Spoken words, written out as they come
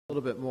a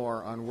little bit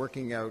more on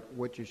working out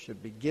what you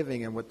should be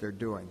giving and what they're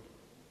doing.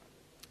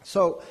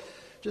 So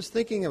just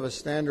thinking of a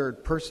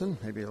standard person,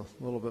 maybe a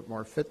little bit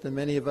more fit than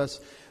many of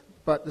us,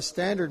 but the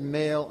standard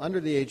male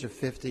under the age of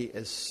 50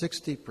 is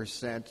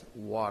 60%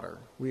 water.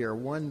 We are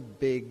one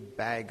big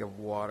bag of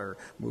water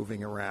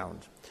moving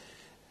around.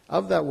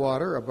 Of that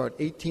water, about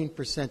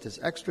 18% is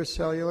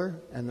extracellular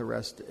and the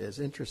rest is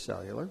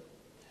intracellular.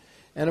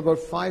 And about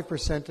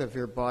 5% of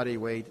your body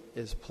weight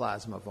is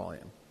plasma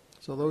volume.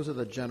 So those are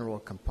the general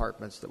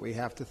compartments that we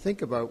have to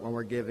think about when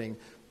we're giving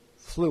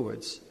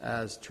fluids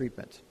as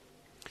treatment.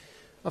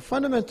 A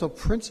fundamental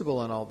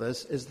principle in all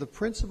this is the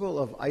principle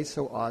of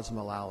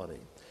isoosmolality.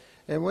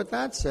 And what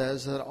that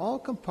says is that all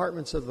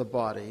compartments of the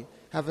body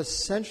have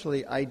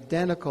essentially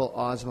identical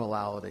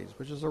osmolalities,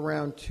 which is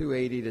around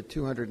 280 to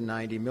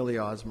 290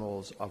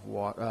 milliosmoles of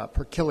water,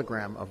 per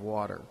kilogram of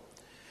water.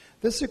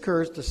 This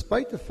occurs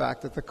despite the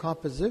fact that the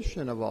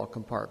composition of all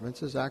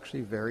compartments is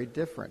actually very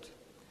different.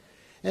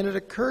 And it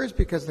occurs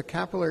because the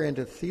capillary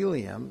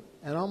endothelium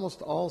and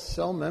almost all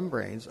cell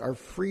membranes are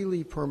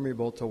freely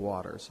permeable to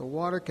water. So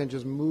water can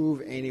just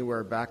move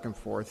anywhere back and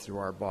forth through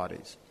our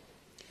bodies.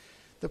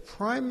 The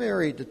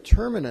primary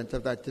determinant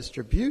of that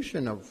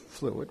distribution of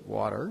fluid,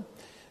 water,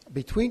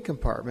 between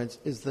compartments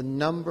is the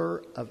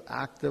number of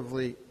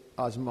actively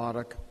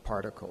osmotic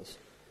particles.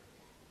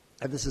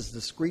 And this is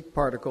discrete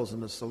particles in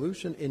the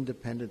solution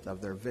independent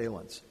of their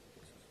valence.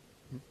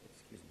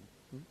 Excuse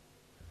me.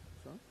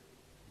 Sorry?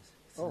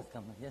 Oh.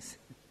 Yes.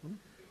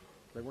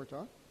 They weren't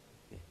on?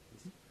 Okay.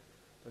 Yes.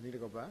 Do I need to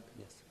go back?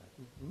 Yes.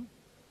 Mm-hmm.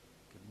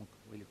 Okay, move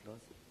really close.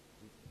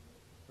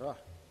 Ah,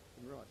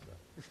 didn't realize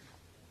that.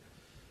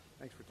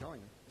 Thanks for telling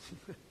me.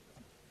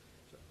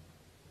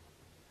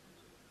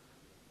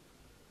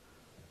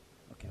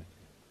 Okay.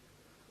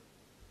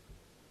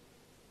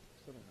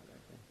 Still don't have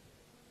anything.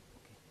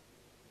 Okay.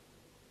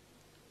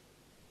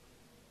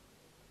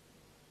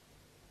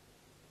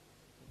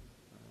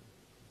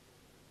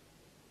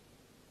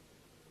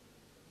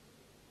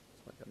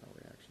 So I got no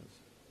reactions.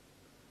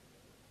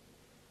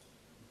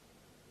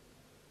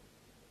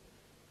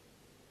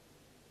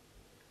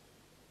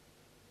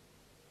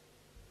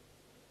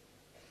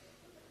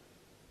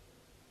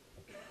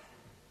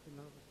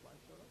 None of the slides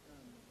showed up?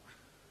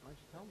 Why don't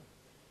you tell me?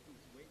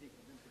 He's waiting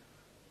for them to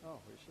Oh,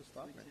 we should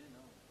stop me. switch in now.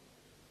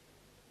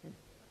 Hmm.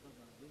 That's what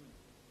I'm doing.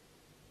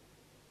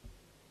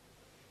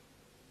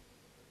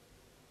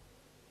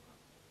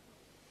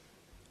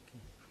 Okay.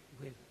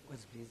 Wait,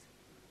 please.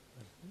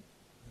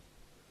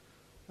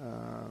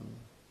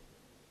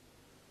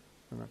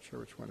 I'm not sure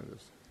which one it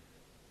is.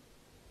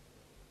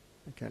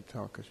 I can't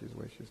tell because she's the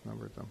way she's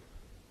numbered them.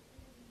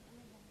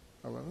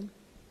 11?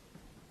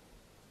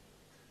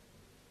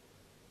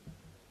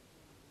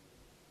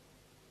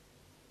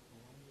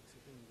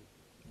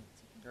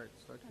 All right,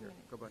 start here.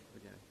 Go back to the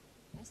beginning.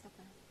 Okay,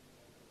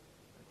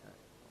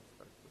 I'll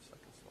start the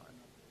second slide.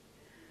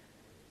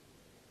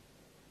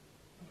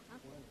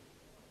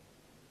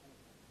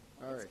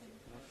 All right.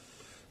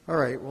 All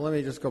right, well, let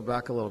me just go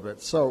back a little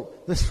bit. So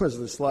this was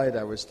the slide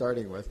I was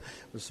starting with.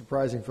 It was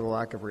surprising for the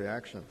lack of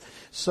reaction.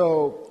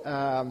 So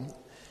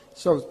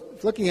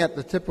looking at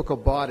the typical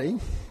body,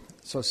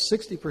 so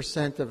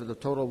 60% of the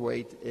total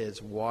weight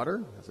is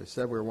water. As I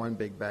said, we're one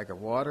big bag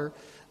of water.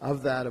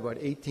 Of that, about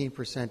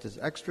 18% is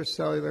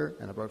extracellular,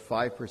 and about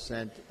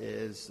 5%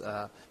 is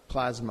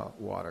plasma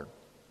water.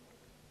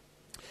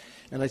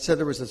 And I said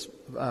there was this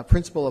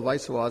principle of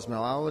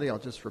isoosmolality. I'll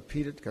just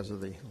repeat it because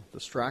of the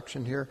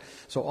distraction here.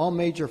 So all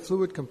major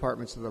fluid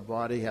compartments of the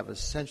body have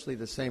essentially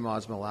the same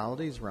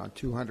osmolalities, around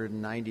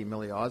 290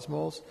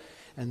 milliosmoles,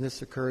 and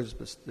this occurs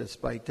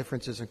despite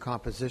differences in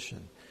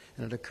composition.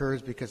 And it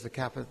occurs because the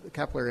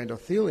capillary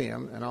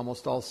endothelium and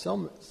almost all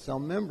cell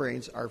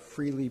membranes are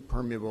freely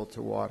permeable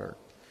to water.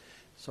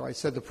 So I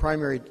said the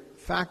primary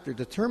factor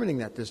determining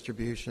that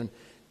distribution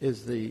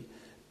is the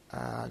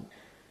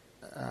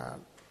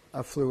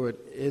fluid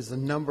is the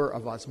number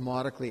of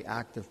osmotically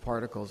active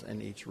particles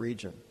in each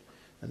region.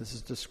 And this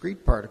is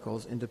discrete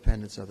particles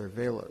independent of their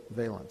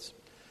valence.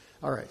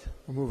 All right,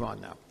 we'll move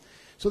on now.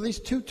 So these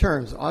two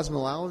terms,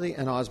 osmolality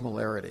and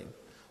osmolarity.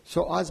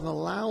 So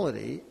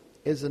osmolality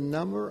is the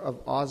number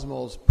of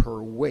osmoles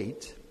per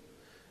weight.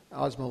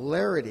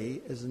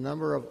 Osmolarity is the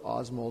number of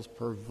osmoles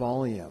per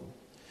volume.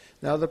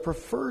 Now the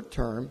preferred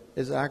term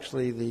is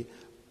actually the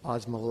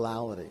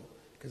osmolality,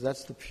 because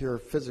that's the pure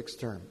physics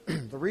term.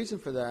 The reason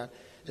for that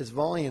is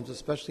volumes,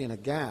 especially in a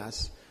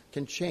gas,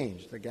 can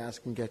change. The gas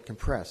can get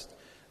compressed.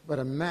 But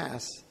a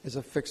mass is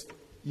a fixed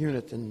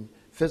unit in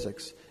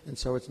physics, and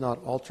so it's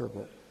not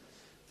alterable.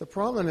 The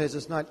problem is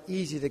it's not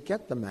easy to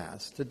get the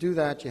mass. To do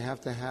that, you have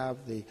to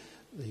have the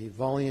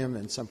volume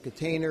in some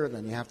container,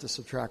 then you have to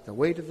subtract the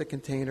weight of the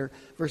container.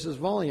 Versus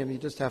volume, you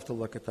just have to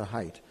look at the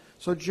height.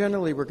 So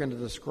generally, we're going to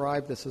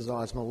describe this as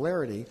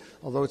osmolarity,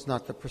 although it's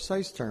not the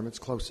precise term, it's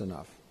close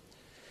enough.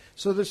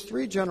 So there's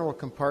three general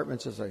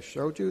compartments, as I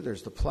showed you.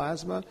 There's the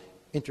plasma,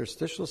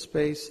 interstitial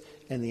space,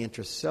 and the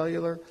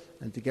intracellular.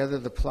 And together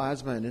the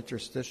plasma and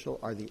interstitial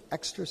are the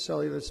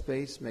extracellular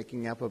space,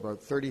 making up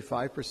about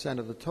 35%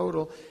 of the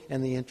total,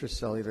 and the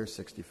intracellular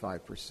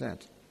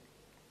 65%.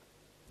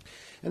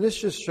 And this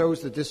just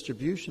shows the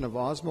distribution of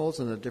osmoles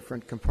in the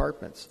different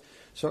compartments.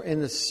 So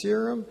in the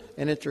serum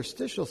and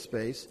interstitial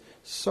space,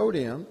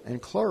 sodium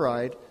and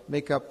chloride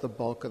make up the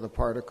bulk of the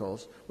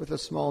particles, with a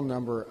small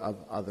number of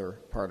other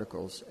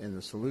particles in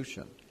the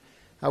solution.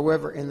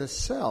 However, in the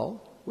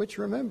cell, which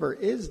remember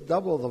is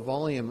double the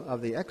volume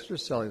of the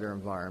extracellular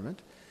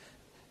environment,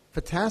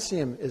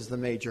 potassium is the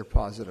major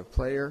positive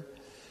player.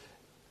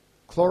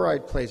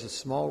 Chloride plays a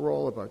small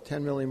role, about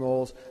 10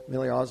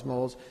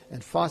 milliosmoles,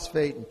 and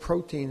phosphate and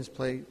proteins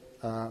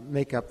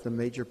make up the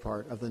major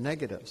part of the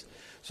negatives.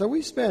 So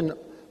we spend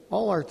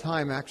all our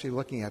time actually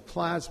looking at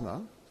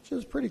plasma, which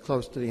is pretty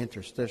close to the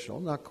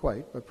interstitial, not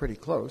quite, but pretty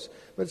close.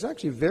 But it's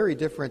actually very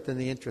different than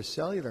the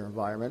intracellular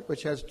environment,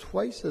 which has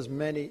twice as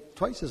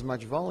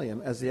much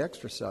volume as the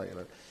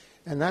extracellular.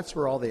 And that's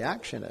where all the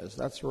action is.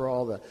 That's where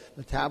all the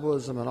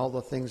metabolism and all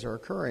the things are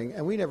occurring.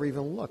 And we never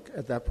even look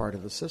at that part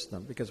of the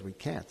system because we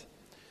can't.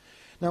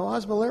 Now,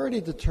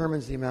 osmolarity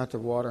determines the amount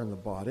of water in the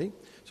body.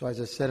 So as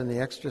I said, in the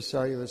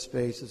extracellular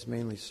space, it's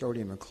mainly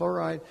sodium and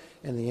chloride.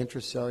 In the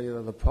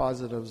intracellular, the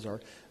positives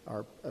are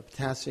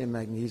potassium,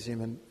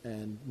 magnesium,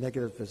 and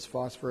negative is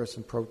phosphorus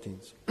and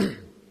proteins. The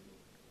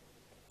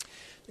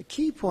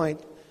key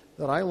point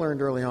that I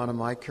learned early on in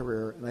my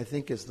career, and I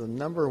think is the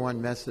number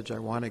one message I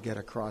want to get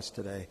across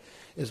today,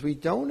 is we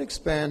don't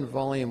expand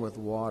volume with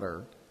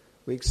water.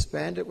 We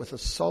expand it with a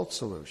salt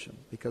solution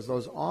because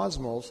those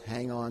osmoles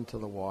hang on to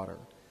the water.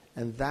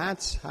 And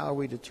that's how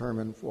we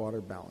determine water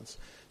balance.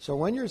 So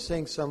when you're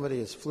saying somebody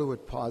is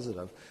fluid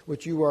positive,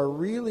 what you are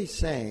really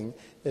saying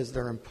is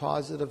they're in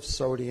positive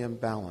sodium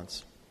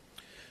balance.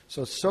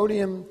 So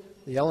sodium,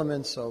 the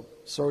elements, so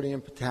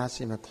sodium,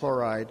 potassium, and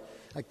chloride,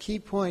 a key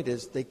point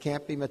is they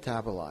can't be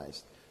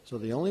metabolized. So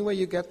the only way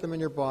you get them in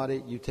your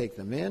body, you take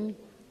them in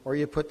or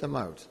you put them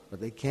out,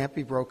 but they can't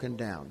be broken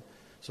down.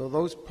 So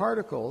those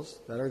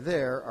particles that are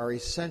there are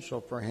essential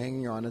for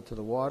hanging on into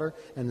the water,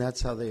 and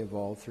that's how they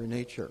evolve through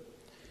nature.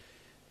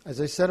 As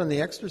I said, in the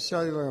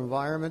extracellular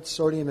environment,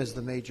 sodium is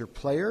the major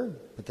player,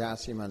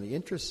 potassium on the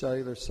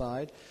intracellular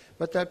side,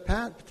 but that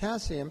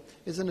potassium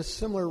is in a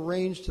similar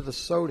range to the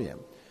sodium.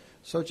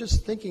 So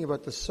just thinking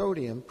about the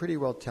sodium pretty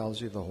well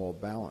tells you the whole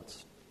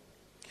balance.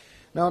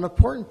 Now, an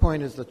important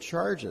point is the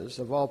charges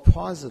of all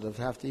positives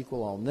have to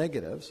equal all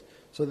negatives,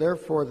 so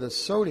therefore the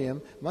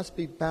sodium must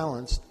be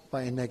balanced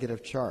by a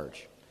negative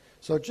charge.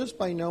 So just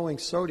by knowing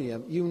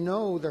sodium, you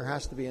know there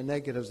has to be a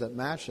negatives that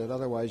match it,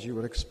 otherwise you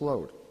would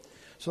explode.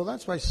 So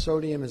that's why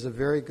sodium is a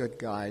very good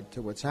guide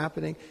to what's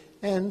happening.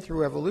 And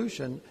through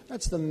evolution,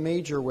 that's the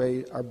major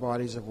way our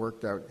bodies have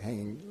worked out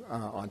hanging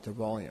onto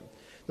volume.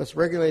 Thus,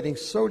 regulating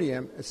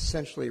sodium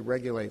essentially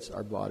regulates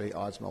our body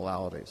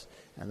osmolalities.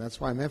 And that's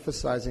why I'm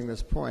emphasizing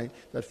this point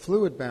that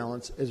fluid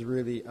balance is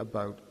really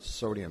about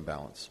sodium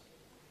balance.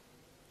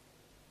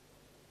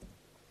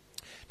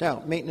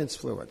 Now, maintenance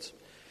fluids.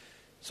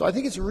 So I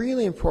think it's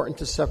really important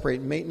to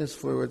separate maintenance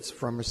fluids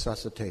from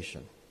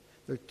resuscitation.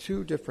 They're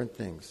two different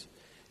things.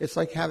 It's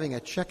like having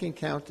a checking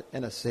account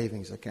and a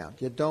savings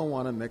account. You don't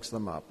want to mix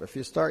them up. If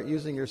you start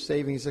using your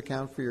savings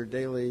account for your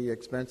daily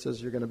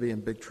expenses, you're going to be in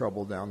big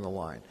trouble down the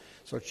line.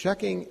 So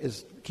checking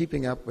is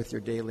keeping up with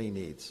your daily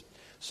needs.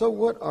 So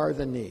what are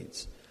the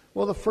needs?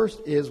 Well, the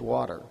first is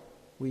water.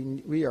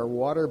 We are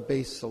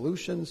water-based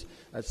solutions.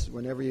 That's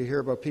whenever you hear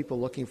about people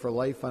looking for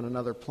life on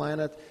another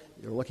planet,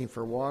 you're looking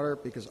for water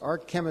because our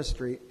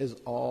chemistry is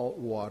all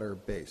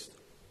water-based.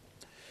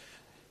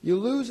 You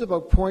lose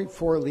about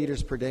 0.4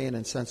 liters per day in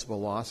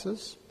insensible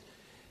losses,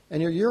 and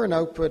your urine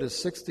output is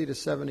 60 to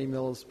 70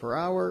 mils per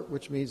hour,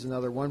 which means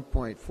another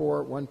 1.4,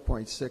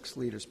 1.6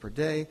 liters per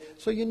day.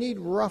 So you need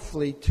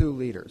roughly 2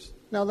 liters.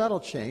 Now that'll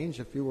change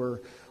if you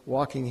were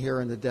walking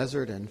here in the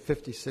desert in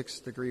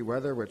 56-degree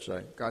weather, which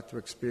I got to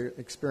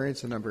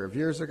experience a number of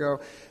years ago.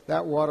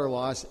 That water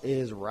loss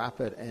is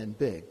rapid and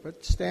big.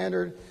 But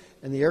standard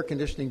in the air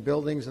conditioning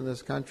buildings in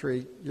this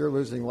country, you're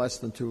losing less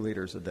than 2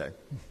 liters a day.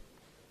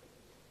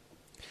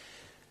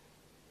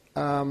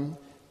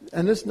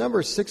 And this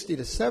number is 60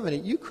 to 70.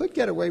 You could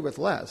get away with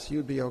less.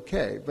 You'd be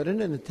okay. But in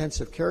an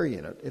intensive care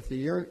unit, if the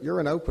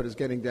urine output is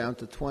getting down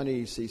to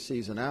 20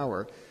 cc's an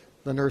hour,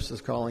 the nurse is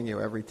calling you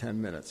every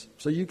 10 minutes.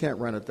 So you can't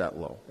run it that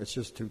low. It's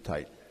just too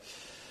tight.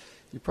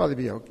 The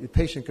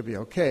patient could be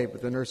okay,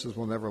 but the nurses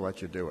will never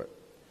let you do it.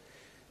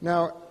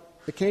 Now,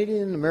 the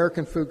Canadian and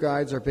American food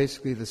guides are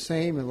basically the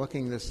same, and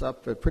looking this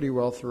up pretty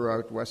well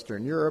throughout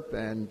Western Europe,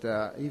 and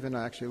even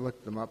I actually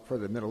looked them up for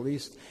the Middle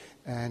East,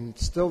 and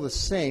still the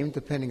same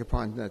depending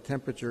upon the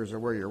temperatures or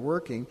where you're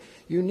working.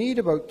 You need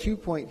about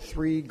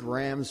 2.3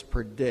 grams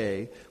per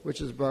day,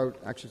 which is about,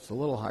 actually it's a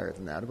little higher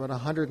than that, about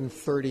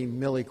 130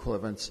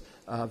 milliequivalents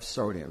of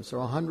sodium. So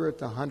 100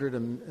 to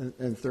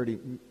 130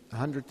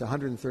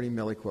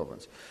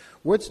 milliequivalents.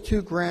 What's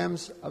 2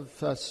 grams of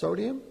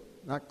sodium?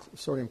 Not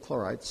sodium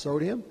chloride,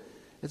 sodium.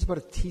 It's about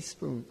a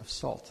teaspoon of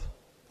salt.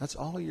 That's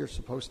all you're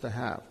supposed to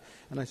have.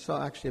 And I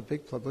saw actually a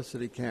big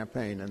publicity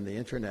campaign on the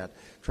internet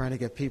trying to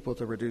get people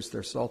to reduce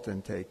their salt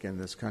intake in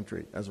this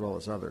country as well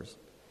as others.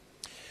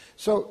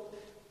 So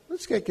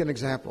let's take an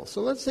example. So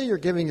let's say you're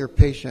giving your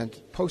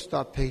patient,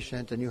 post-op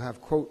patient, and you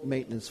have, quote,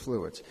 maintenance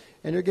fluids,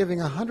 and you're giving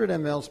 100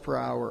 mLs per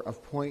hour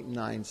of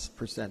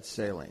 0.9%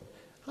 saline.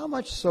 How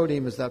much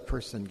sodium is that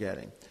person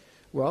getting?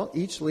 Well,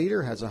 each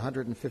liter has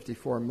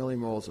 154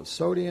 millimoles of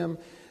sodium.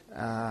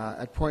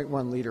 At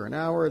 0.1 liter an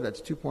hour, that's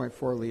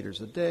 2.4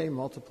 liters a day.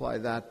 Multiply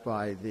that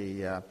by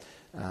the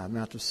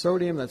amount of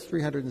sodium, that's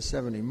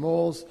 370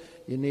 moles.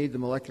 You need the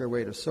molecular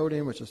weight of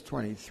sodium, which is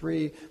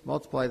 23.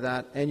 Multiply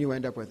that, and you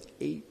end up with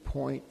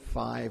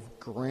 8.5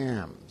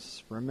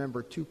 grams.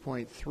 Remember,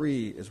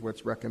 2.3 is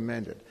what's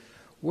recommended.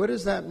 What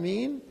does that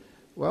mean?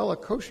 Well, a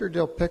kosher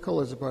dill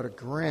pickle is about a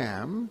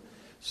gram.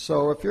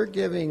 So if you're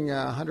giving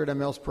 100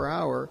 mLs per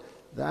hour,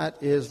 that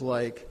is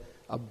like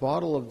a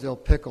bottle of dill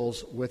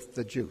pickles with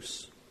the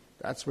juice.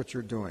 That's what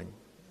you're doing.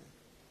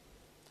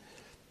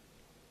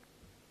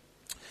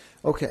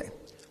 Okay,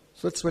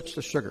 so let's switch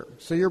to sugar.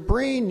 So your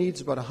brain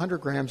needs about 100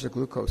 grams of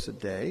glucose a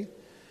day.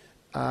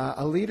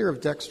 A liter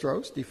of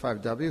dextrose,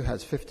 D5W,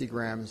 has 50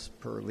 grams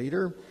per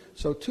liter.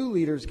 So 2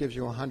 liters gives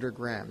you 100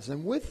 grams.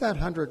 And with that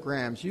 100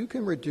 grams, you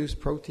can reduce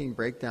protein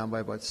breakdown by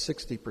about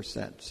 60%,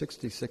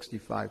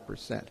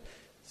 65%.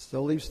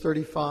 Still leaves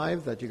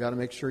 35 that you got to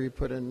make sure you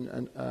put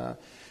in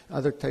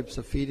other types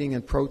of feeding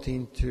and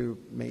protein to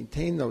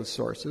maintain those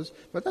sources.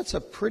 But that's a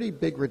pretty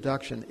big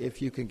reduction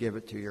if you can give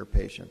it to your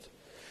patient.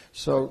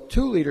 So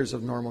 2 liters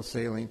of normal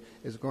saline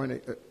is going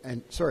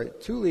to,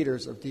 2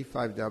 liters of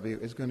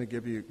D5W is going to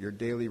give you your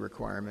daily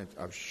requirement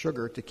of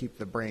sugar to keep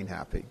the brain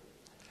happy.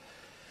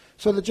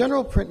 So the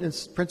general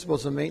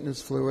principles of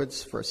maintenance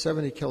fluids for a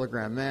 70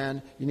 kilogram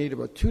man, you need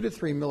about 2 to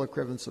 3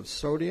 milliequivalents of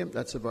sodium.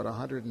 That's about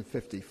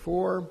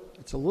 154.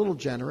 It's a little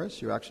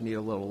generous. You actually need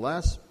a little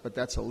less, but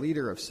that's a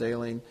liter of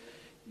saline.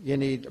 You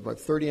need about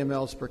 30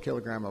 mLs per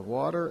kilogram of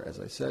water.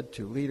 As I said,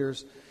 2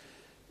 liters.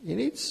 You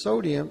need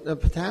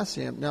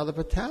potassium. Now the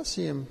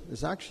potassium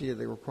is actually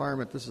the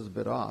requirement. This is a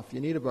bit off. You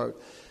need about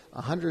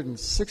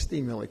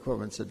 160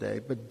 milliequivalents a day,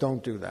 but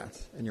don't do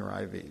that in your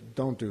IV.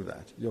 Don't do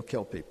that. You'll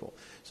kill people.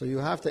 So you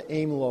have to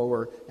aim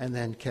lower and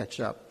then catch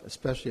up,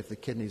 especially if the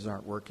kidneys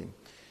aren't working.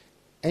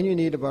 And you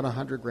need about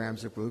 100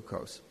 grams of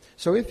glucose.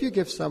 So if you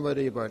give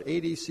somebody about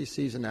 80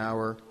 cc's an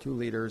hour, 2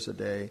 liters a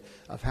day,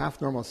 of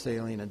half normal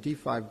saline and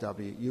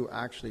D5W, you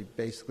actually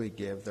basically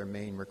give their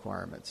main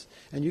requirements.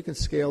 And you can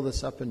scale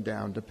this up and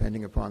down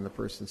depending upon the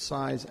person's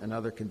size and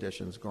other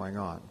conditions going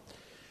on.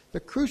 The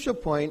crucial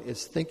point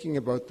is thinking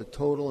about the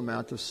total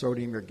amount of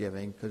sodium you're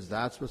giving, because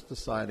that's what's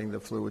deciding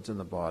the fluids in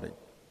the body.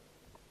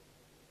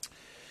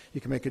 You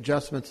can make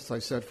adjustments, as I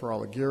said, for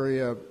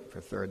oliguria, for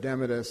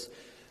theridamatous.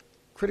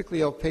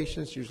 Critically ill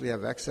patients usually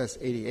have excess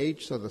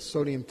ADH, so the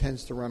sodium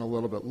tends to run a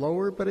little bit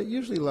lower, but it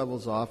usually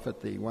levels off at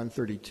the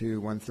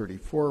 132,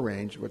 134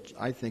 range, which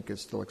I think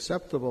is still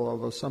acceptable,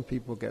 although some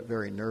people get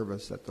very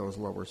nervous at those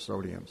lower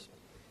sodiums.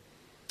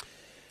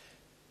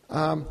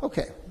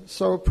 Okay,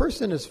 so a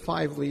person is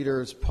 5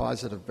 liters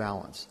positive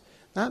balance.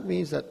 That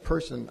means that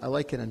person, I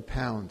like it in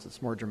pounds, it's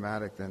more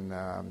dramatic than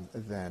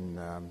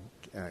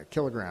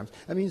kilograms.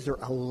 That means they're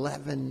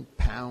 11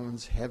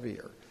 pounds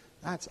heavier.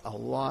 That's a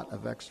lot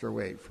of extra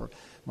weight. For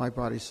my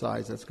body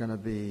size, that's going to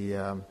be,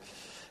 there's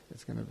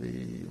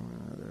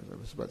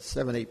about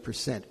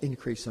 7-8%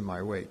 increase in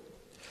my weight.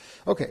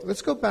 Okay,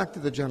 let's go back to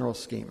the general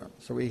schema.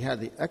 So we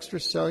had the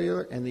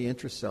extracellular and the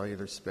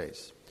intracellular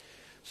space.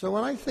 So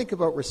when I think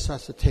about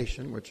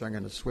resuscitation, which I'm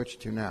going to switch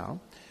to now,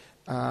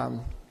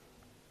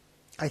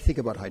 I think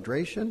about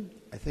hydration,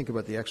 I think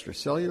about the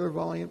extracellular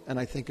volume, and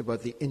I think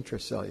about the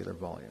intracellular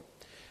volume.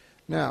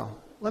 Now,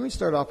 let me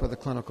start off with a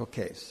clinical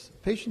case. The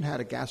patient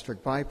had a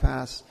gastric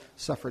bypass,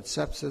 suffered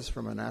sepsis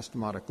from an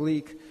anastomotic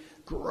leak,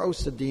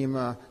 gross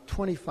edema,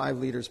 25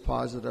 liters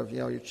positive. You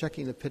know, you're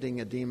checking the pitting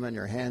edema and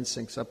your hand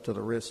sinks up to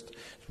the wrist.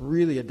 It's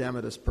really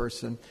edematous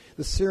person.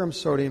 The serum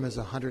sodium is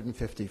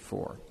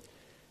 154.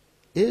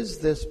 Is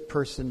this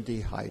person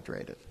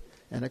dehydrated?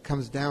 And it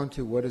comes down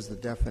to what is the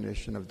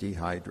definition of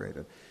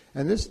dehydrated.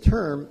 And this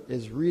term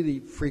is really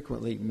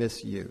frequently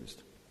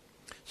misused.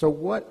 So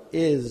what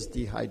is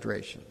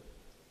dehydration?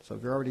 So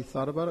have you already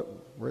thought about it?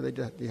 Were they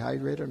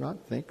dehydrated or not?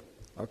 Think.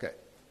 Okay.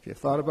 If you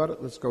thought about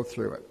it, let's go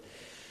through it.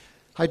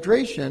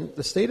 Hydration,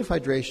 the state of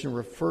hydration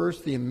refers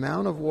to the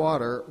amount of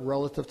water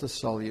relative to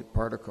solute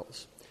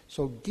particles.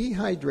 So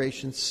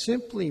dehydration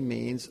simply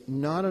means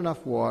not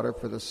enough water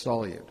for the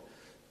solute.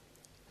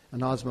 An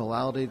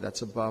osmolality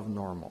that's above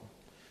normal.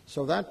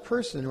 So that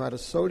person who had a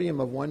sodium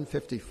of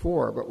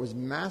 154 but was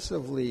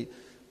massively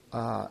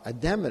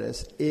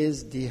edematous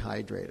is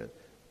dehydrated.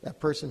 That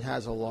person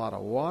has a lot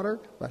of water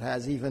but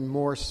has even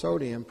more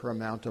sodium per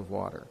amount of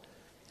water.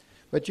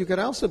 But you could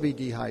also be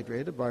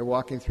dehydrated by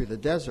walking through the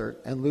desert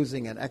and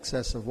losing an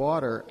excess of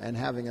water and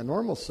having a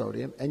normal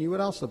sodium, and you would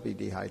also be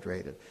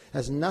dehydrated. It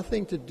has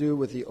nothing to do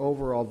with the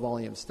overall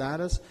volume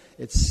status.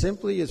 It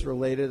simply is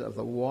related of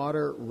the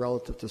water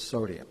relative to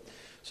sodium.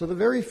 So the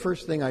very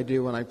first thing I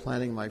do when I'm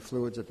planning my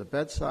fluids at the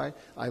bedside,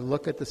 I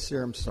look at the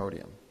serum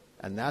sodium.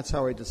 And that's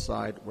how I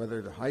decide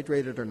whether to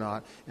hydrate it or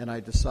not, and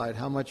I decide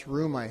how much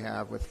room I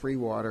have with free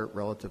water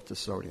relative to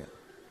sodium.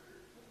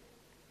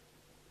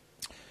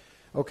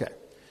 Okay.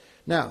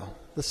 Now,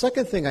 the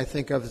second thing I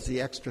think of is the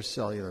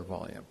extracellular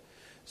volume.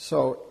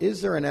 So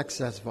is there an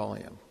excess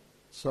volume?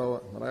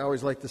 So what I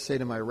always like to say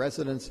to my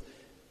residents,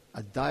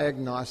 a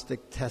diagnostic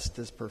test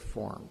is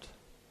performed.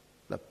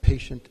 The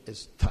patient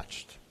is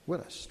touched.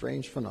 What a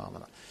strange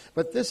phenomenon.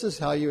 But this is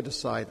how you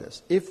decide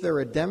this. If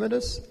they're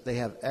edematous, they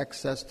have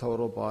excess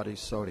total body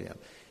sodium.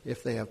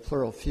 If they have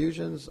pleural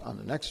effusions on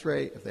an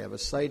x-ray, if they have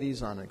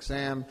ascites on an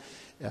exam,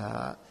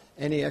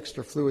 any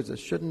extra fluids that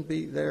shouldn't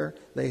be there,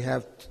 they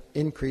have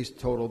increased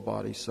total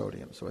body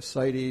sodium. So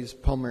ascites,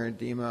 pulmonary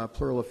edema,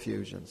 pleural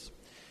effusions.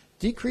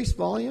 Decreased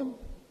volume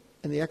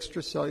in the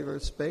extracellular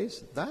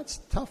space, that's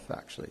tough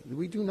actually.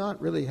 We do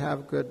not really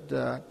have good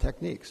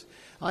techniques.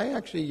 I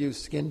actually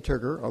use skin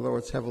turgor, although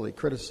it's heavily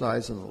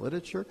criticized in the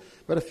literature.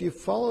 But if you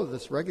follow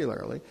this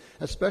regularly,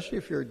 especially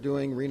if you're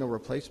doing renal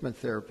replacement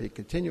therapy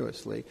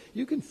continuously,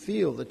 you can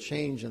feel the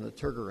change in the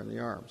turgor in the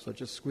arm. So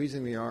just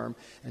squeezing the arm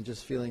and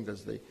just feeling,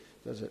 does the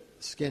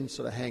skin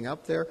sort of hang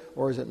up there,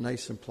 or is it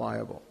nice and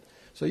pliable?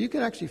 So you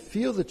can actually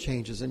feel the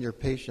changes in your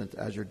patient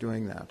as you're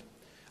doing that.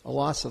 A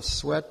loss of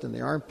sweat in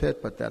the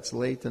armpit, but that's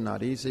late and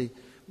not easy.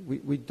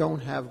 We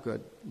don't have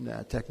good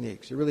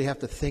techniques. You really have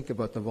to think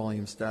about the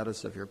volume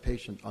status of your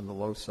patient on the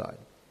low side.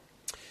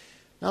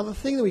 Now, the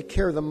thing that we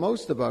care the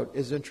most about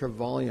is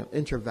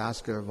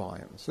intravascular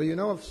volume. So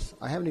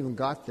I haven't even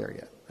got there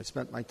yet. I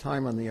spent my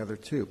time on the other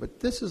two.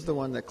 But this is the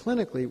one that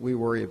clinically we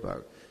worry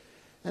about.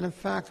 And in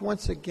fact,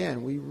 once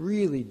again, we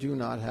really do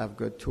not have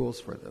good tools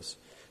for this.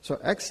 So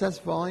excess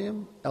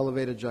volume,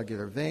 elevated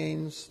jugular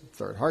veins,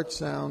 third heart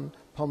sound,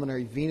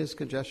 pulmonary venous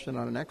congestion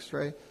on an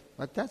x-ray,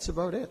 but that's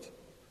about it.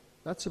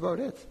 That's about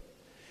it.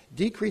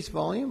 Decreased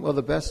volume, well,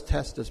 the best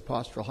test is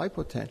postural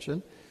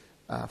hypotension.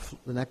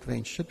 The neck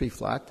vein should be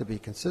flat to be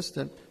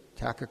consistent.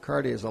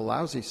 Tachycardia is a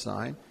lousy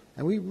sign,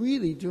 and we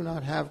really do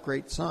not have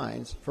great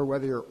signs for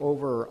whether you're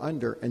over or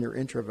under in your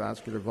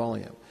intravascular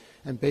volume.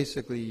 And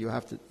basically, you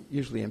have to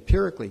usually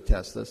empirically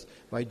test this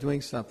by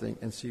doing something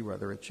and see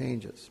whether it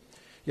changes.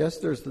 Yes,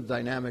 there's the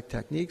dynamic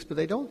techniques, but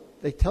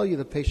they tell you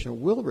the patient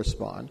will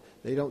respond.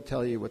 They don't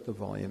tell you what the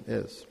volume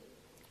is.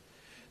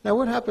 Now,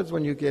 what happens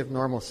when you give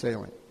normal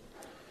saline?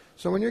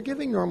 So when you're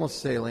giving normal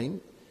saline,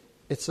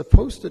 it's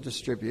supposed to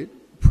distribute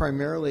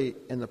primarily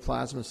in the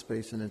plasma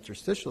space and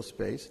interstitial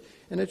space,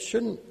 and it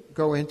shouldn't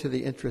go into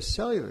the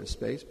intracellular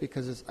space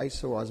because it's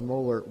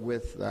isoosmolar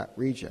with that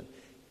region,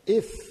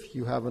 if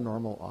you have a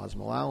normal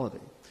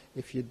osmolality.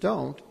 If you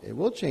don't, it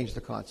will change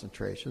the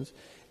concentrations,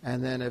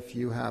 and then if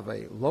you have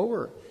a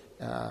lower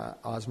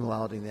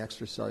osmolality in the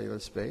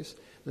extracellular space,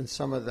 then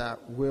some of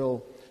that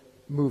will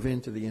move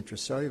into the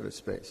intracellular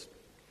space.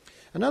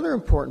 Another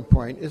important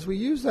point is we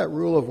use that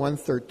rule of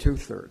 1/3,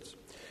 2/3,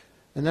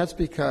 and that's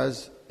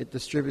because it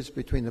distributes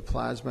between the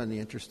plasma and the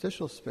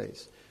interstitial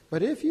space.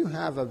 But if you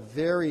have a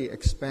very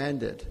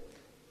expanded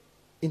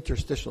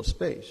interstitial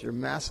space, you're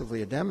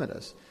massively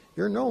edematous,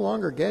 you're no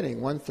longer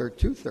getting 1/3,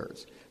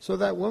 2/3. So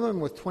that woman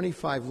with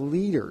 25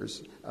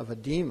 liters of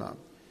edema,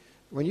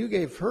 when you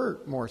gave her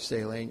more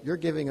saline, you're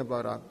giving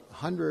about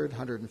 100,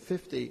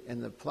 150 in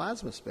the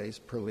plasma space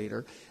per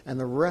liter, and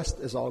the rest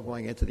is all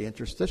going into the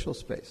interstitial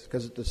space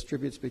because it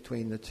distributes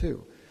between the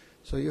two.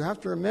 So you have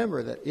to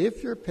remember that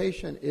if your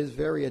patient is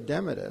very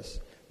edematous,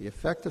 the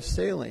effect of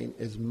saline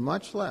is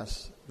much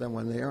less than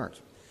when they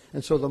aren't.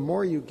 And so the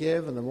more you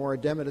give and the more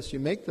edematous you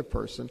make the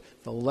person,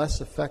 the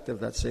less effective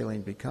that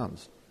saline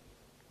becomes.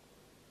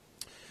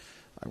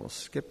 I will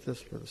skip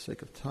this for the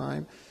sake of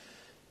time.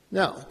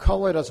 Now,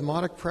 colloid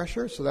osmotic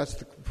pressure, so that's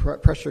the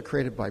pressure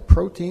created by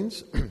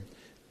proteins.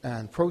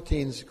 And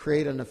proteins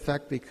create an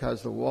effect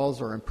because the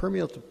walls are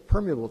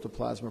permeable to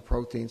plasma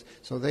proteins,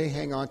 so they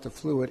hang on to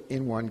fluid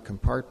in one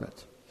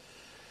compartment.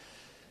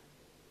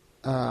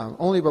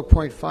 Only about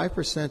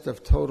 0.5%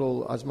 of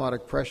total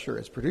osmotic pressure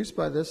is produced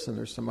by this, and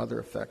there's some other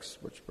effects,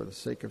 which for the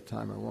sake of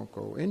time I won't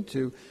go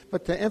into.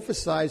 But to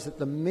emphasize that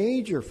the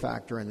major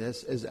factor in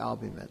this is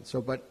albumin. So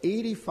about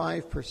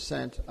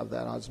 85% of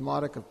that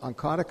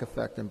oncotic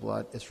effect in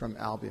blood is from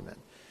albumin.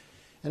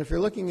 And if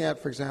you're looking at,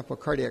 for example,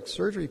 cardiac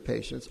surgery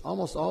patients,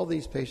 almost all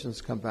these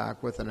patients come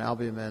back with an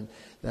albumin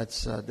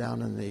that's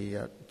down in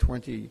the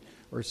 20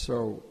 or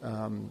so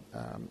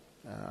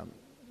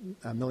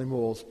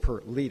millimoles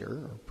per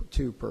liter, or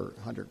 2 per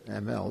 100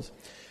 mLs,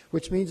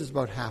 which means it's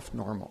about half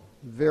normal,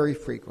 very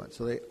frequent.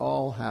 So they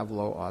all have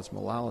low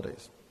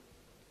osmolalities.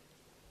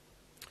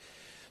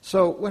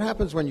 So what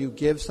happens when you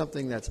give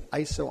something that's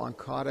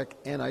iso-oncotic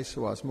and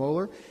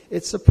isoosmolar?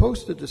 It's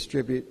supposed to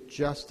distribute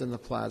just in the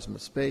plasma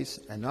space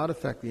and not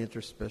affect the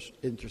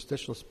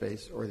interstitial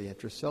space or the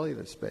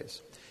intracellular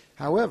space.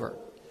 However,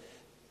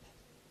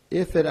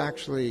 if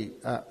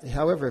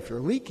you're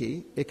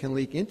leaky, it can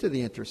leak into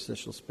the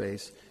interstitial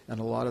space, and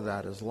a lot of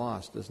that is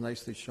lost, as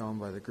nicely shown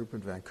by the group in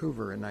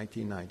Vancouver in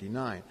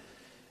 1999.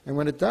 And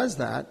when it does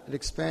that, it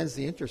expands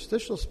the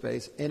interstitial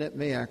space, and it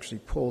may actually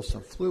pull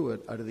some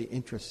fluid out of the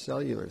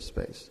intracellular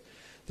space.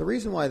 The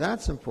reason why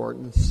that's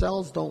important,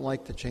 cells don't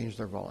like to change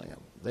their volume.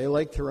 They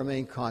like to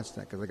remain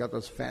constant because they got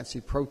those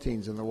fancy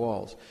proteins in the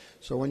walls.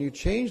 So when you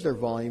change their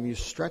volume, you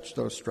stretch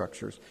those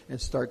structures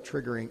and start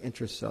triggering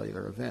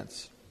intracellular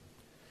events.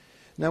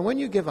 Now, when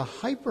you give a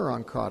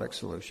hyperoncotic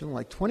solution,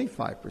 like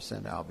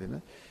 25%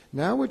 albumin,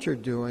 now what you're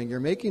doing,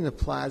 you're making the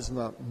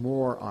plasma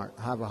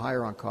have a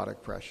higher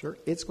oncotic pressure.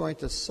 It's going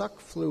to suck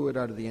fluid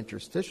out of the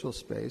interstitial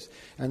space,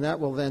 and that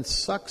will then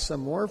suck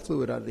some more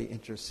fluid out of the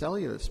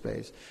intracellular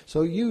space.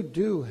 So you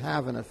do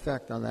have an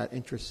effect on that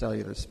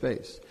intracellular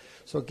space.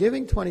 So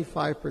giving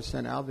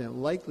 25%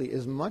 albumin likely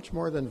is much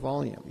more than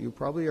volume. You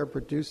probably are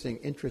producing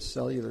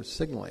intracellular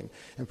signaling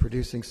and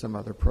producing some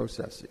other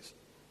processes.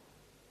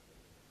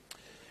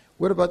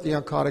 What about the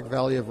oncotic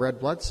value of red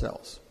blood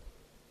cells?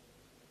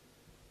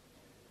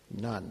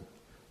 None.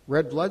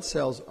 Red blood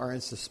cells are in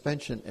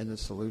suspension in the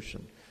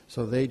solution,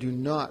 so they do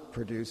not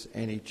produce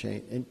any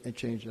change in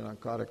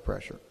oncotic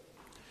pressure.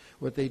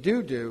 What they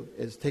do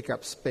is take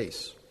up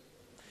space.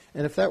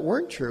 And if that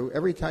weren't true,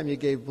 every time you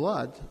gave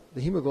blood, the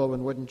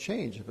hemoglobin wouldn't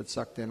change if it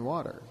sucked in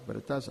water, but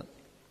it doesn't.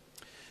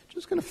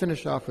 Just going to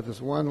finish off with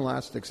this one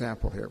last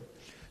example here.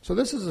 So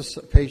this is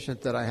a patient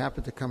that I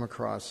happened to come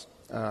across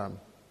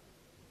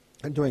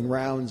doing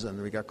rounds, and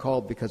we got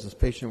called because this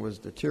patient was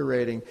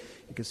deteriorating.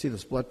 You can see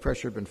this blood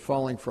pressure had been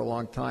falling for a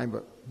long time,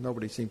 but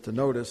nobody seemed to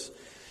notice.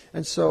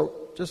 And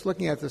so just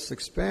looking at this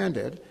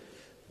expanded,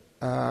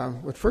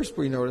 what first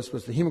we noticed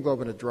was the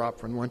hemoglobin had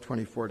dropped from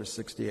 124 to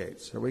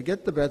 68. So we get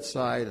to the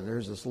bedside, and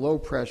there's this low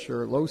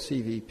pressure, low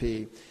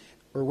CVP.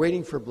 We're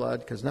waiting for blood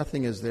because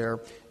nothing is there.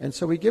 And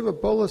so we give a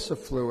bolus of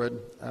fluid,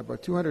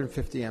 about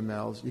 250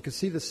 mLs. You can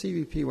see the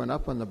CVP went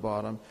up on the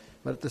bottom,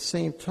 but at the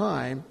same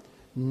time,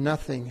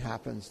 nothing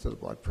happens to the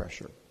blood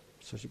pressure.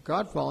 So she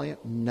got volume,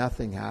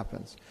 nothing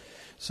happens.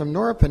 Some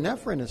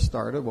norepinephrine is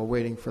started while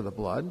waiting for the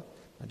blood.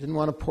 I didn't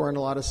want to pour in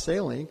a lot of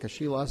saline because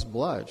she lost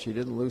blood. She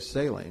didn't lose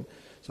saline.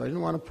 So I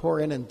didn't want to pour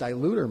in and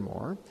dilute her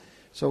more.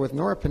 So with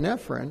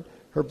norepinephrine,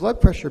 her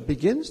blood pressure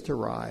begins to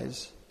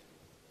rise.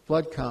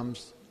 Blood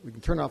comes, we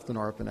can turn off the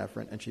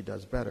norepinephrine, and she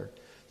does better.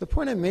 The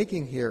point I'm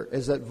making here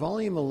is that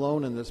volume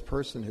alone in this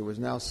person who was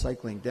now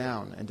cycling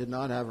down and did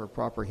not have her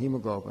proper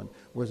hemoglobin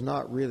was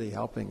not really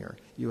helping her.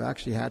 You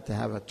actually had to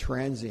have a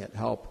transient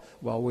help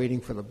while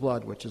waiting for the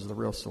blood, which is the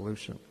real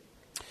solution.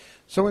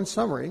 So in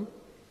summary,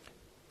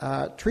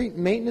 treat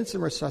maintenance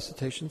and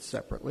resuscitation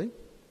separately.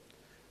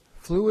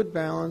 Fluid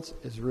balance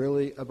is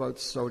really about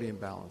sodium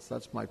balance.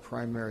 That's my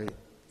primary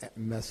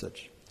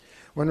message.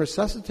 When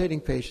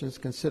resuscitating patients,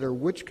 consider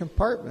which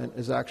compartment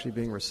is actually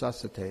being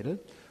resuscitated.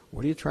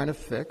 What are you trying to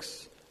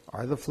fix?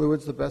 Are the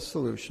fluids the best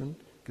solution?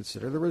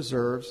 Consider the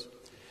reserves.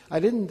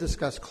 I didn't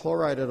discuss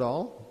chloride at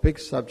all, big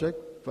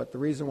subject, but the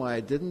reason why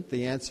I didn't,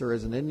 the answer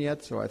isn't in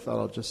yet, so I thought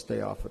I'll just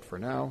stay off it for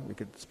now. We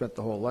could spend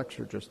the whole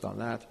lecture just on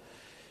that.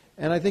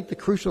 And I think the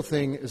crucial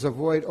thing is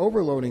avoid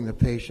overloading the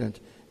patient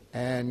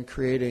and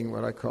creating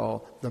what I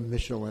call the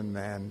Michelin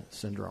Man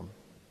syndrome.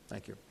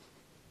 Thank you.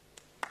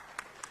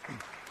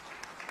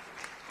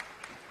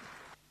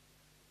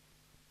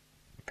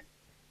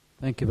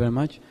 Thank you very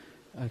much.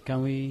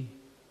 Can we,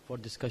 for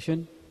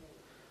discussion?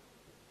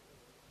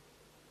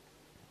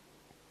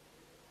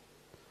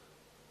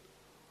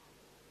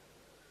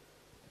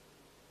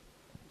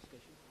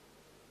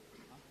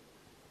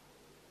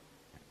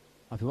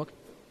 Have you worked?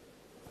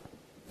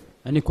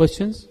 Any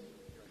questions?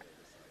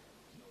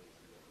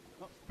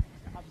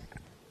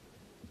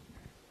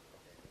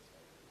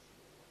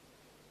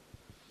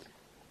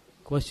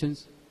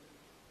 Questions?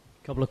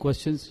 Couple of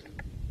questions.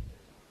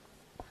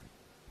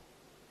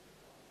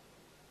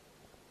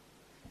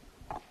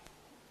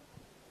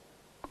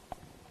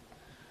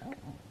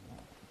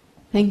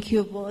 Thank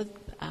you both,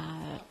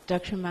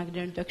 Dr. Magda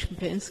and Dr.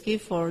 Pinsky,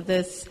 for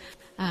this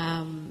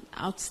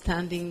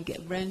outstanding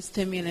brain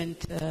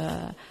stimulant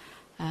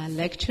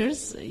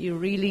lectures. You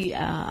really,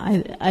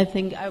 I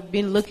think I've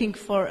been looking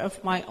for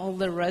my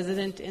older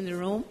resident in the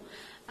room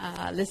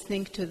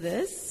listening to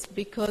this,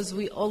 because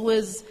we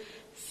always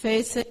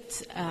face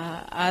it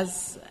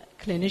as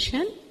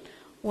clinician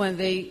when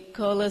they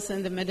call us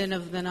in the middle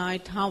of the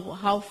night,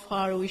 how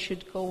far we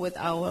should go with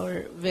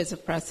our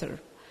vasopressor.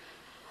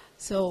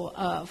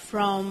 So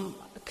from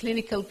a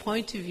clinical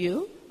point of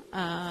view,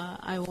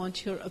 I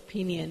want your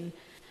opinion.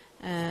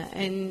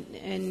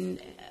 In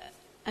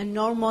a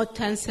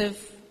normotensive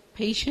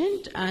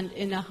patient and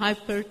in a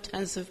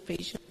hypertensive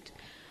patient,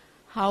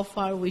 how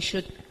far we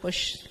should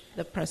push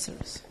the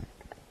pressors?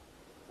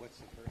 What's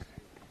the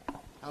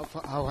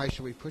first? How high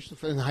should we push them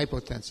in the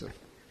hypotensive?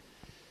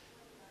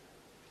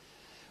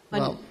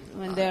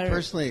 When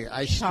personally,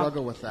 I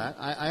struggle with that.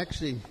 I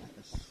actually,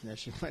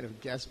 as you might have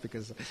guessed,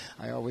 because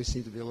I always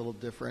seem to be a little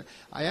different,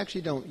 I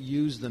actually don't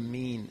use the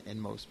mean in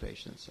most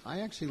patients. I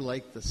actually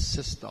like the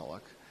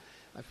systolic.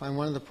 I find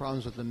one of the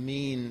problems with the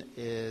mean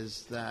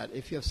is that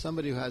if you have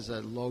somebody who has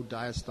a low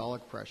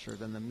diastolic pressure,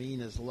 then the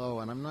mean is low,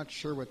 and I'm not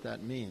sure what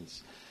that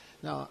means.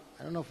 Now,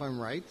 I don't know if I'm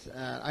right.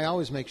 I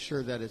always make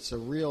sure that it's a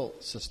real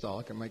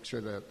systolic and make sure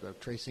that the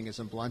tracing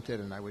isn't blunted,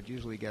 and I would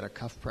usually get a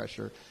cuff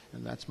pressure,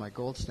 and that's my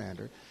gold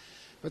standard.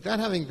 But that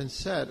having been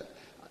said,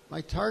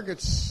 my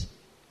targets,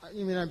 I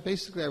mean,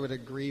 I would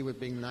agree with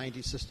being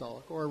 90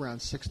 systolic or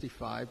around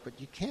 65, but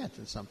you can't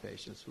in some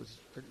patients, was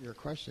your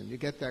question. You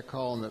get that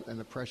call and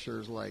the pressure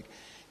is like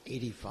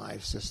 85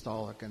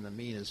 systolic and the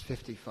mean is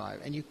 55,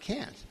 and you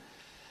can't.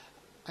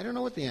 I don't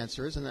know what the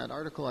answer is. In that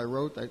article I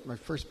wrote, my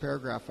first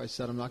paragraph, I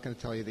said, I'm not going to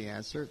tell you the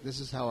answer. This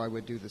is how I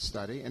would do the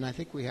study, and I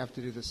think we have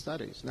to do the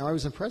studies. Now, I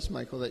was impressed,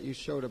 Michael, that you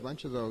showed a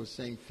bunch of those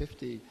saying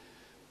 50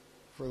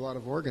 for a lot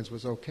of organs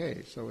was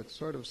okay, so it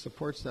sort of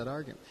supports that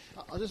argument.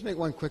 I'll just make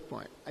one quick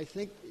point. I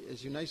think,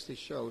 as you nicely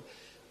showed,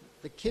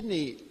 the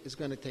kidney is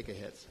going to take a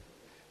hit.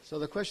 So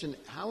the question,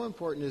 how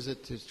important is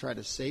it to try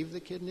to save the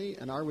kidney,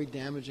 and are we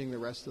damaging the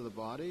rest of the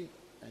body,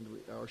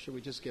 or should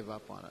we just give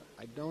up on it?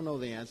 I don't know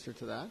the answer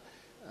to that.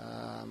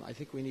 I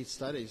think we need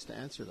studies to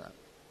answer that.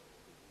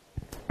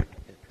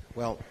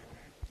 Well,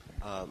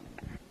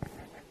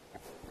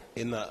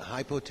 in the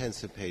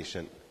hypotensive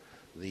patient,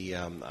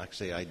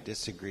 actually I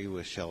disagree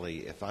with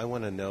Shelley. If I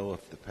want to know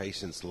if the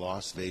patient's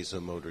lost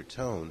vasomotor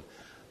tone,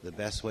 the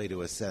best way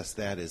to assess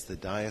that is the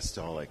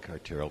diastolic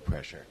arterial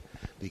pressure.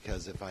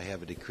 Because if I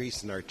have a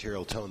decrease in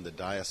arterial tone, the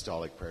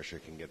diastolic pressure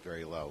can get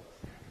very low.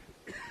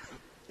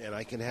 And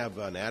I can have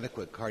an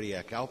adequate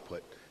cardiac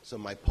output, so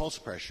my pulse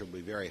pressure will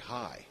be very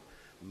high.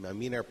 My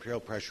mean arterial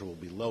pressure will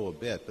be low a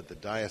bit, but the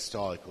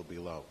diastolic will be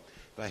low.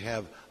 If I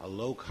have a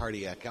low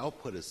cardiac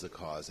output as the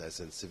cause, as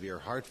in severe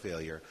heart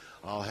failure,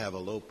 I'll have a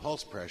low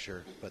pulse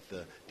pressure, but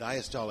the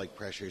diastolic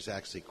pressure is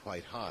actually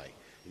quite high.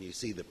 And you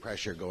see the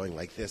pressure going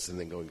like this and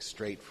then going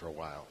straight for a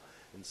while.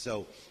 And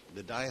so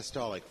the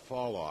diastolic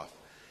fall off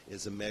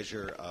is a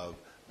measure of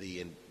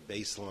the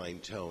baseline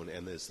tone,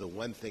 and is the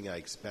one thing I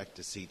expect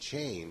to see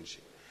change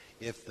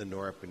if the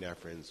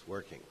norepinephrine's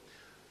working.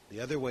 The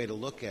other way to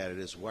look at it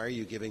is, why are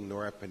you giving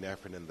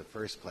norepinephrine in the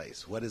first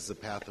place? What is the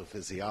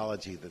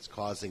pathophysiology that's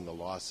causing the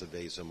loss of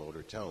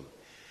vasomotor tone?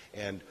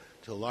 And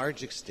to a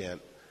large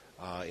extent,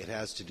 it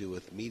has to do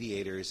with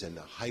mediators and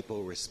the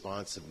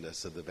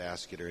hyporesponsiveness of the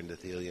vascular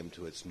endothelium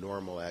to its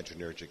normal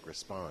adrenergic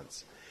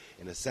response.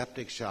 In a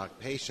septic shock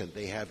patient,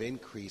 they have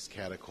increased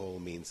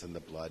catecholamines in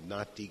the blood,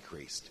 not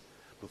decreased.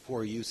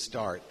 Before you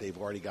start, they've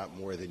already got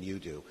more than you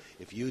do.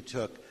 If you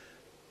took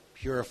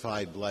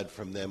purified blood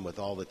from them with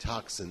all the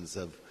toxins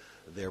of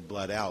their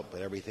blood out,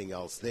 but everything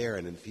else there,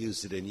 and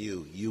infused it in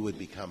you, you would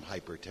become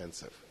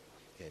hypertensive.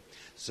 Okay?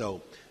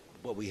 So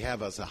what we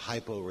have is a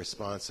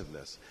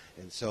hyporesponsiveness.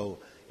 And so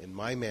in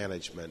my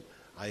management,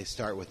 I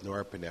start with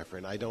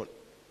norepinephrine.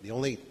 The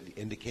only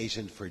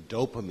indication for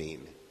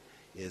dopamine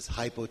is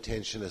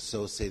hypotension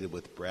associated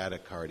with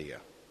bradycardia.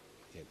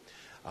 Okay?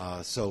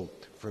 So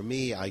for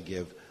me, I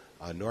give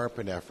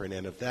norepinephrine,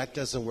 and if that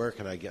doesn't work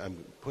and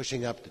I'm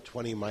pushing up to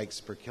 20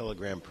 mics per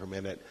kilogram per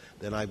minute,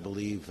 then I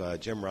believe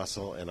Jim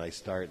Russell and I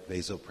start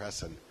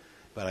vasopressin.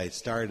 But I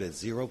start at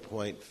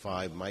 0.5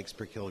 mics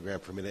per kilogram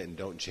per minute and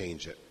don't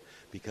change it,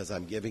 because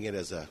I'm giving it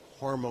as a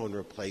hormone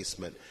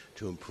replacement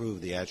to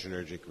improve the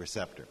adrenergic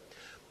receptor.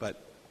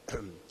 But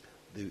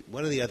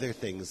one of the other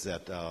things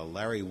that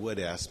Larry Wood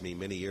asked me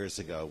many years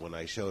ago when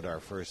I showed our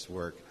first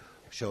work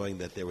showing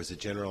that there was a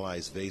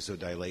generalized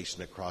vasodilation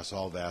across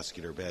all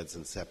vascular beds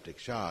in septic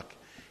shock,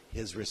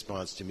 his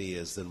response to me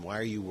is, then why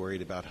are you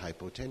worried about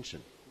hypotension?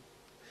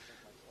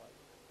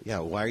 Yeah,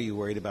 why are you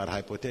worried about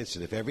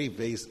hypotension? If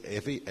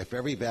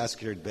every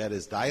vascular bed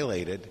is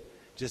dilated,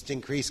 just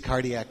increase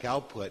cardiac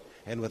output,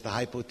 and with the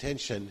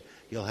hypotension,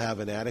 you'll have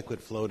an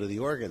adequate flow to the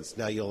organs.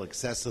 Now, you'll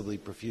excessively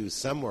perfuse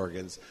some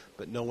organs,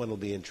 but no one will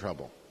be in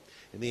trouble.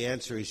 And the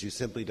answer is you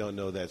simply don't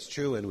know that's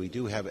true, and we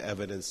do have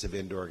evidence of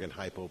end-organ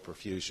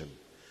hypoperfusion.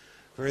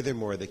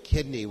 Furthermore, the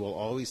kidney will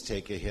always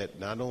take a hit,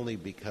 not only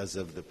because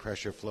of the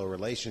pressure-flow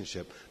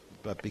relationship,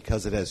 but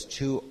because it has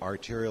two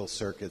arterial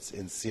circuits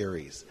in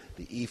series,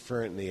 the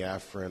efferent and the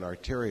afferent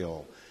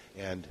arteriole.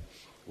 And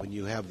when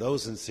you have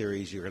those in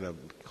series, you're going to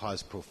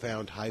cause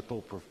profound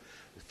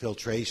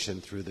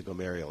hypofiltration through the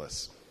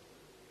glomerulus,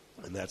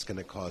 and that's going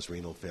to cause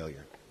renal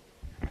failure.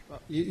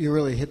 Well, you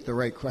really hit the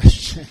right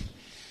question.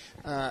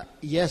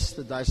 Yes,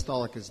 the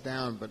diastolic is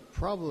down, but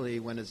probably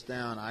when it's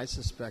down, I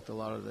suspect a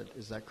lot of it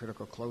is that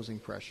critical closing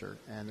pressure,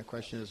 and the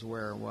question is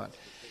where and what.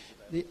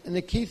 And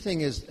the key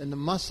thing is, in the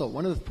muscle,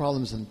 one of the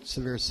problems in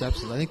severe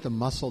sepsis, I think the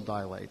muscle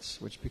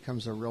dilates, which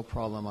becomes a real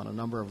problem on a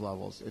number of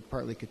levels. It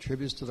partly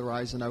contributes to the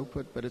rise in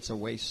output, but it's a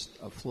waste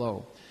of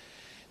flow.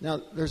 Now,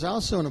 there's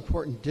also an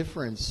important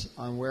difference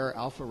on where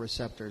alpha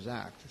receptors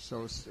act.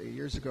 So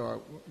years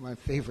ago, my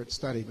favorite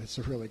study, but it's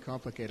a really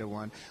complicated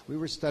one, we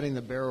were studying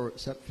the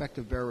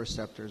effective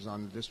baroreceptors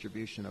on the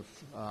distribution of,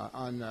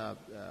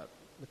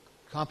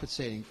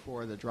 compensating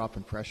for the drop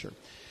in pressure.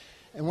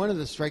 And one of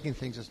the striking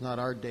things, it's not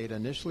our data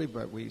initially,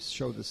 but we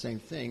showed the same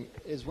thing,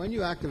 is when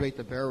you activate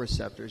the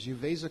baroreceptors, you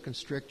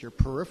vasoconstrict your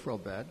peripheral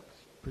bed,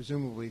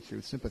 presumably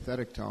through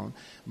sympathetic tone,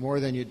 more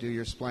than you do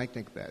your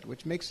splanchnic bed,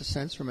 which makes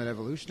sense from an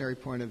evolutionary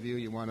point of view.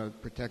 You want to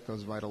protect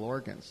those vital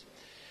organs.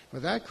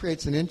 But that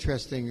creates an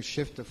interesting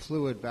shift of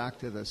fluid back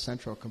to the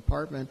central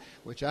compartment,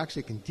 which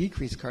actually can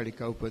decrease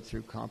cardiac output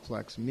through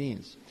complex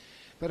means.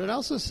 But it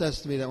also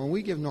says to me that when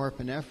we give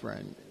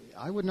norepinephrine,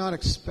 I would not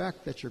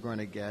expect that you're going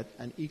to get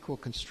an equal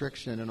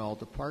constriction in all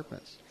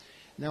departments.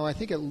 Now, I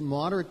think at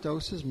moderate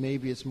doses,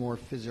 maybe it's more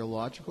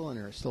physiological,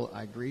 and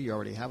I agree, you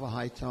already have a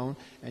high tone,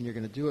 and you're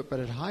going to do it. But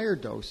at higher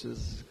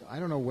doses, I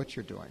don't know what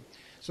you're doing.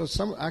 So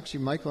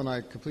actually, Michael and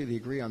I completely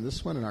agree on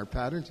this one and our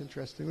patterns,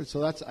 interestingly.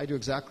 So I do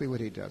exactly what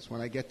he does.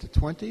 When I get to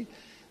 20,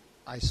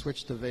 I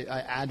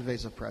add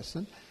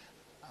vasopressin.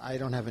 I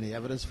don't have any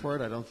evidence for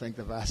it. I don't think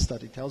the VAST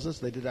study tells us.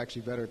 They did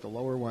actually better at the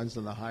lower ones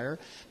than the higher.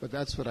 But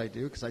that's what I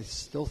do because I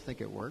still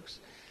think it works.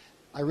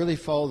 I really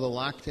follow the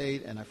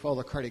lactate, and I follow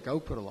the cardiac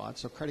output a lot.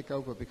 So cardiac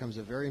output becomes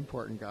a very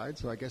important guide.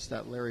 So I guess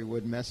that Larry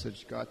Wood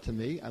message got to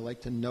me. I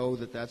like to know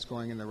that that's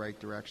going in the right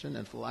direction.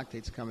 And if the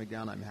lactate's coming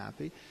down, I'm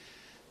happy.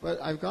 But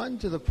I've gotten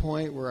to the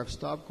point where I've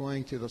stopped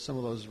going to some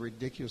of those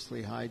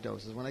ridiculously high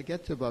doses. When I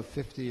get to about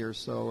 50 or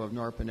so of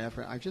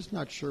norepinephrine, I'm just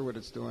not sure what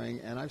it's doing,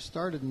 and I've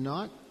started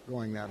not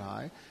going that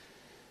high.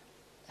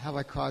 Have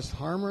I caused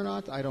harm or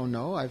not? I don't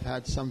know. I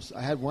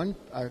had one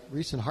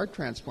recent heart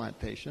transplant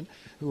patient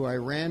who I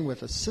ran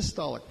with a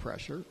systolic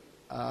pressure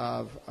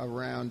of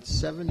around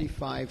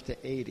 75 to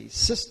 80,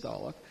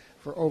 systolic,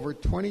 for over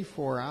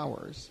 24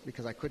 hours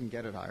because I couldn't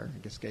get it higher. I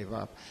just gave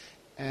up.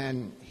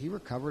 And he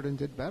recovered and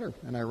did better.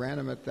 And I ran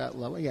him at that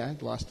level. Yeah,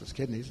 he'd lost his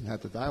kidneys and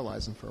had to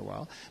dialyze him for a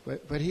while.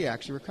 But he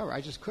actually recovered.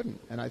 I just couldn't.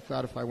 And I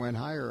thought if I went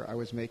higher, I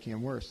was making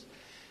him worse.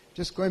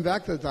 Just going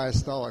back to the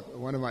diastolic,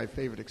 one of my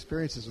favorite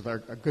experiences with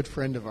a good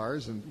friend of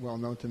ours and well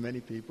known to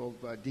many people,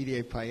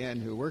 Didier Payen,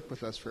 who worked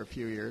with us for a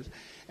few years,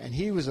 and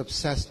he was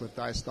obsessed with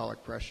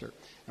diastolic pressure.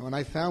 And when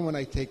I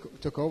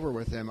took over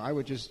with him, I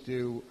would just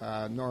do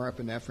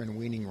norepinephrine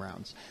weaning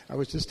rounds. I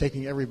was just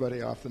taking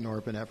everybody off the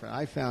norepinephrine.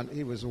 I found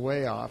he was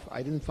way off.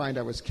 I didn't find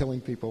I was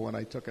killing people when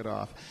I took it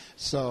off.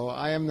 So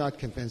I am not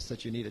convinced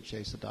that you need to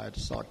chase the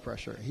diastolic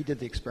pressure. He did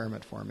the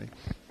experiment for me.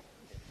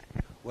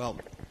 Well,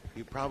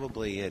 you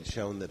probably had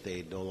shown that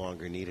they no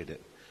longer needed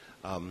it.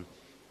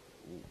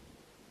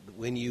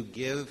 When you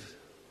give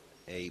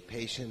a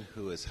patient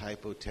who is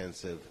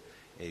hypotensive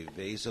a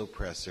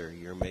vasopressor,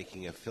 you're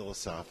making a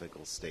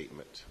philosophical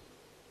statement.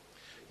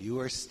 You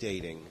are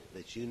stating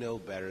that you know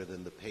better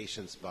than the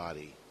patient's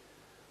body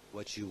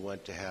what you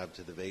want to have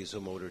to the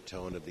vasomotor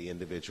tone of the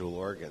individual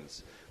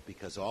organs,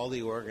 because all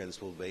the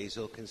organs will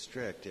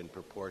vasoconstrict in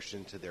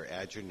proportion to their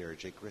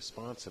adrenergic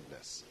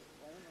responsiveness.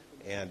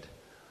 And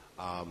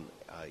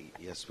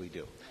yes, we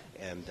do.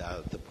 And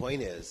the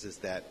point is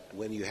that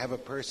when you have a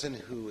person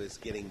who is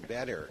getting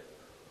better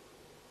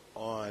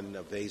on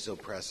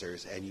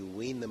vasopressors and you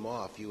wean them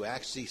off, you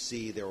actually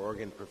see their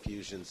organ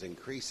perfusions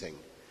increasing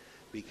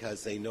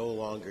because they no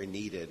longer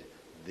needed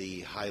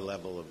the high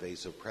level of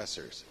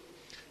vasopressors.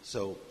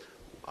 So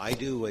I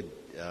do what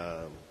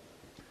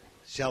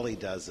Shelley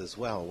does as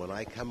well. When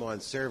I come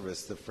on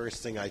service, the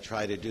first thing I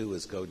try to do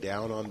is go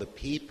down on the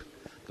PEEP,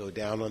 go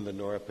down on the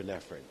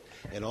norepinephrine.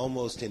 And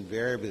almost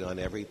invariably on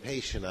every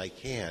patient I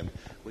can,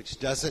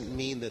 which doesn't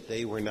mean that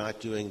they were not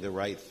doing the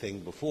right thing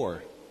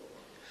before,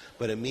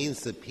 but it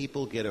means that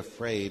people get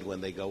afraid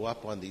when they go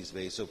up on these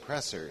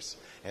vasopressors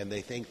and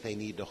they think they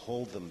need to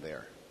hold them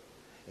there.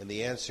 And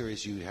the answer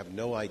is you have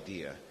no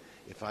idea.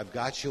 If I've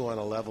got you on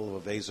a level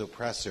of a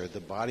vasopressor,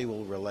 the body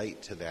will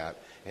relate to that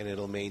and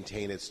it'll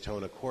maintain its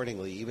tone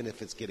accordingly, even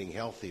if it's getting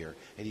healthier.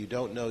 And you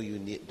don't know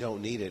you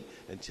don't need it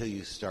until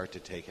you start to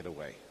take it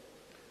away.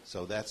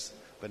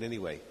 But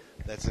anyway,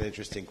 that's an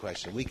interesting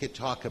question. We could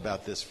talk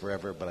about this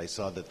forever, but I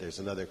saw that there's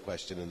another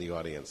question in the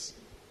audience.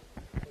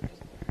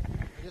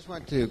 I just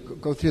want to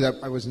go through that.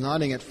 I was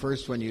nodding at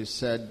first when you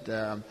said,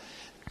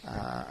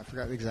 I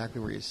forgot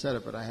exactly where you said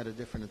it, but I had a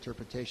different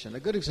interpretation. A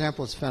good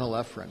example is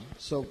phenylephrine.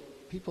 So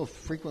people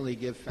frequently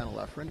give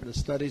phenylephrine. The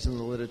studies in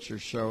the literature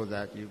show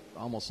that you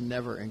almost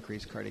never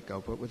increase cardiac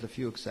output, with a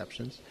few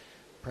exceptions,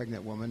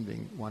 pregnant woman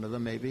being one of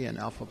them maybe, an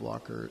alpha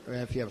blocker,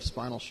 if you have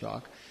spinal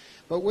shock.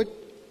 But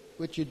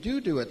what you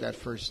do at that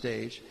first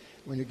stage,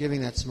 when you're giving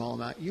that small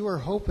amount, you are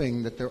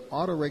hoping that their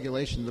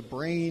autoregulation, the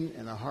brain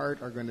and the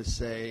heart are going to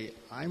say,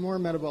 I'm more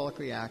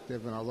metabolically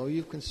active, and although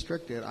you've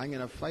constricted, I'm going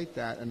to fight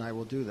that, and I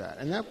will do that.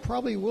 And that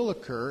probably will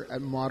occur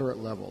at moderate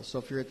levels. So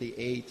if you're at the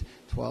 8,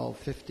 12,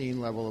 15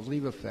 level of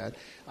Levophed,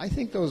 I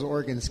think those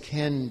organs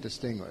can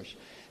distinguish.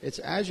 It's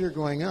as you're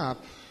going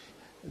up,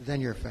 then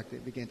you're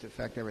begin to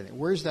affect everything.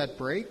 Where's that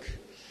break?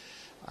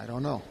 I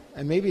don't know.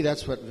 And maybe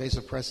that's what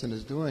vasopressin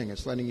is doing.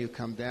 It's letting you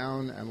come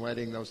down and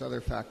letting those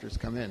other factors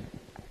come in.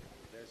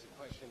 There's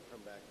a question from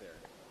back there.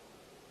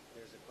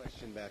 There's a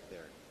question back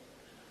there.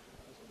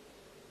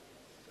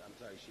 I'm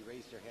sorry, she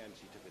raised her hand,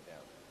 she took it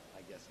down.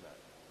 I guess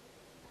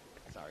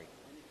not. Sorry.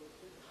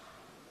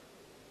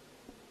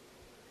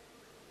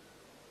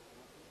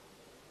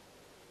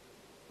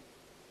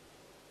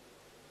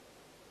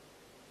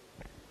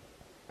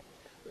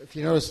 If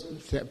you notice,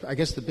 I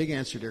guess the big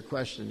answer to your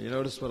question, you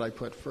notice what I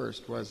put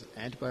first was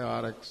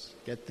antibiotics,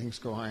 get things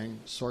going,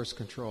 source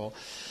control.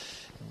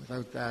 And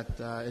without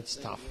that, it's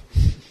tough.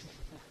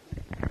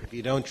 If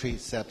you don't treat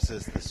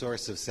sepsis, the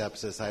source of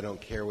sepsis, I don't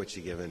care what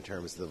you give in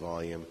terms of the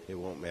volume. It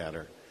won't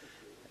matter.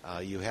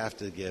 You have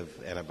to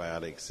give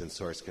antibiotics and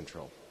source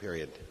control,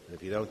 period.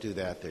 If you don't do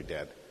that, they're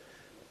dead.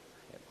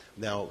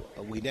 Now,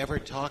 we never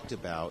talked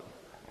about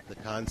the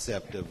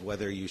concept of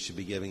whether you should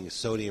be giving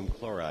sodium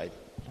chloride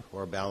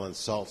or a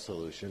balanced salt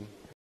solution.